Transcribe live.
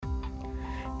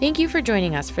Thank you for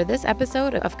joining us for this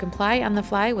episode of Comply on the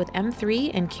Fly with M3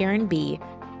 and Karen B.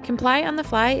 Comply on the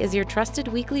Fly is your trusted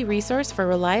weekly resource for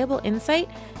reliable insight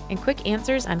and quick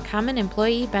answers on common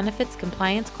employee benefits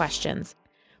compliance questions.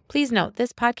 Please note,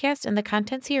 this podcast and the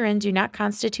contents herein do not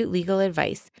constitute legal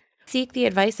advice. Seek the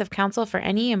advice of counsel for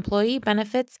any employee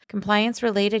benefits,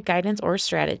 compliance-related guidance or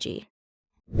strategy.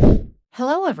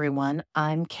 Hello, everyone.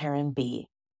 I'm Karen B.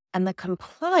 And the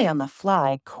Comply on the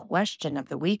Fly question of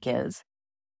the week is,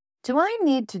 do I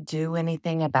need to do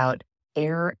anything about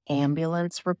air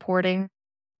ambulance reporting?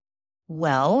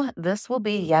 Well, this will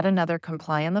be yet another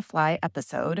Comply on the Fly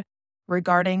episode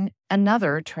regarding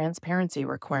another transparency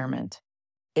requirement,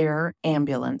 air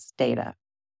ambulance data.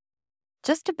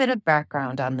 Just a bit of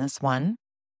background on this one.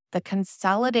 The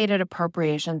Consolidated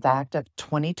Appropriations Act of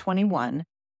 2021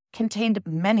 contained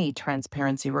many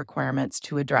transparency requirements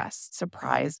to address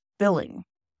surprise billing,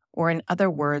 or in other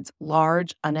words,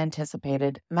 large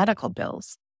unanticipated medical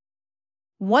bills.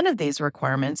 One of these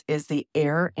requirements is the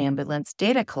Air Ambulance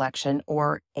Data Collection,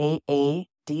 or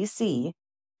AADC,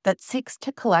 that seeks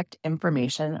to collect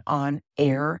information on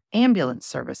air ambulance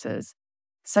services,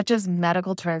 such as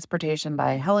medical transportation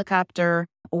by helicopter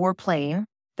or plane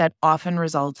that often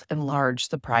results in large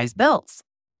surprise bills.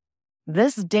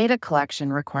 This data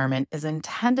collection requirement is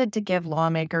intended to give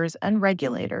lawmakers and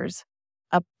regulators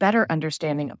a better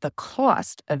understanding of the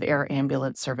cost of air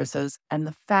ambulance services and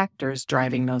the factors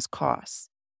driving those costs.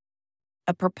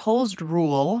 A proposed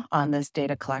rule on this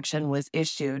data collection was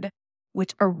issued,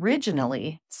 which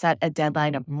originally set a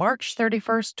deadline of March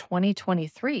 31st,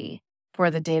 2023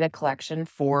 for the data collection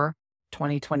for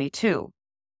 2022.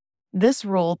 This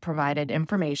rule provided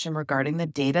information regarding the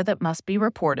data that must be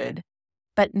reported,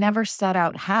 but never set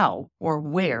out how or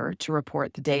where to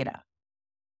report the data.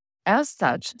 As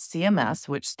such, CMS,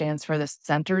 which stands for the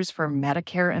Centers for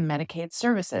Medicare and Medicaid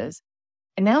Services,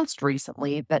 announced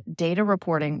recently that data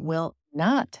reporting will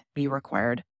not be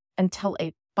required until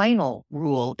a final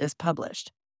rule is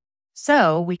published.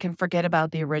 So we can forget about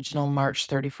the original March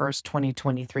 31st,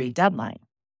 2023 deadline.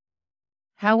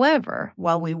 However,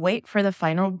 while we wait for the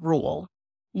final rule,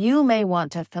 you may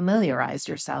want to familiarize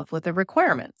yourself with the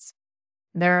requirements.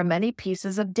 There are many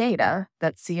pieces of data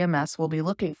that CMS will be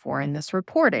looking for in this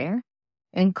reporting,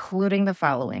 including the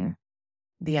following: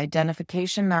 the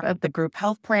identification of the group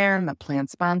health plan, the plan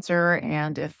sponsor,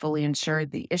 and if fully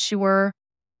insured, the issuer,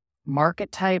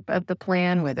 market type of the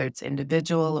plan, whether it's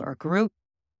individual or group,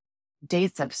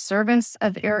 dates of service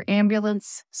of air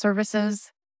ambulance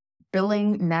services,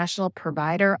 billing national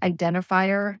provider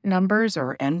identifier numbers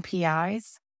or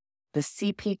NPIs, the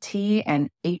CPT and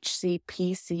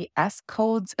HCPCS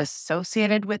codes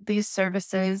associated with these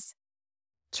services,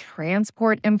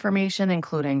 transport information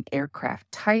including aircraft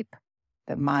type,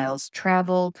 the miles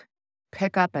traveled,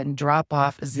 pickup and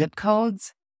drop-off zip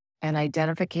codes, and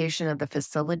identification of the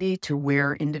facility to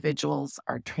where individuals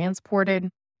are transported,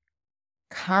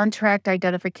 contract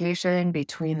identification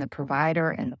between the provider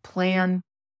and the plan,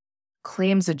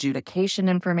 claims adjudication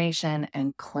information,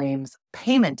 and claims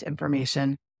payment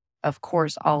information, of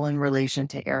course, all in relation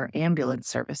to air ambulance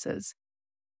services.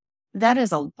 That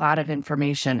is a lot of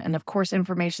information, and of course,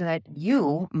 information that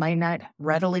you might not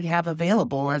readily have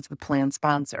available as the plan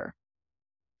sponsor.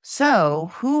 So,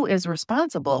 who is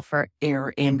responsible for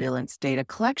air ambulance data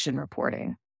collection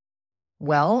reporting?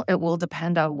 Well, it will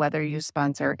depend on whether you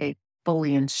sponsor a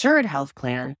fully insured health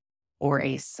plan or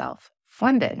a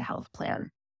self-funded health plan.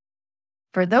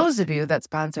 For those of you that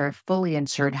sponsor a fully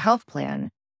insured health plan,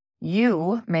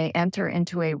 you may enter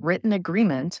into a written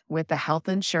agreement with the health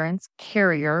insurance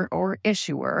carrier or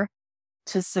issuer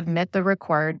to submit the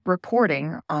required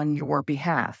reporting on your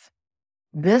behalf.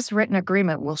 This written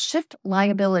agreement will shift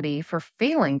liability for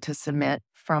failing to submit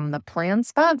from the plan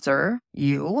sponsor,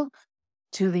 you,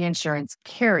 to the insurance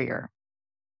carrier.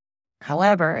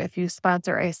 However, if you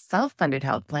sponsor a self-funded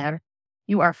health plan,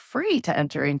 you are free to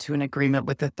enter into an agreement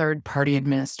with the third-party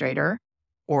administrator,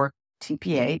 or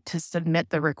TPA, to submit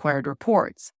the required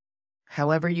reports.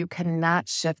 However, you cannot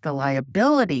shift the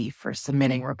liability for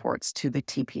submitting reports to the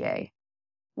TPA,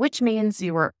 which means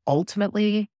you are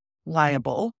ultimately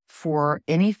liable for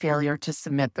any failure to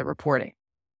submit the reporting.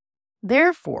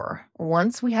 Therefore,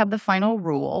 once we have the final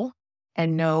rule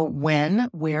and know when,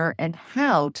 where, and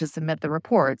how to submit the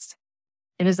reports,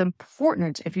 it is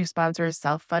important, if you sponsor a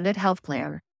self-funded health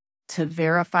plan, to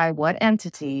verify what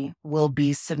entity will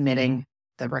be submitting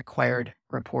the required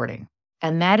reporting.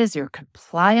 And that is your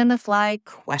Comply on the Fly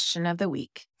question of the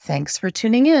week. Thanks for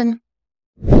tuning in.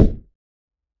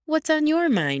 What's on your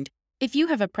mind? If you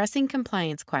have a pressing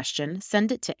compliance question,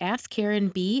 send it to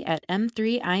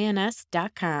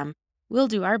askkarenb@m3ins.com. We'll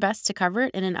do our best to cover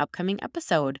it in an upcoming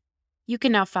episode. You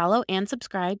can now follow and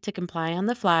subscribe to Comply on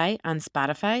the Fly on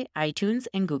Spotify, iTunes,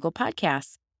 and Google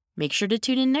Podcasts. Make sure to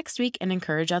tune in next week and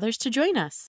encourage others to join us.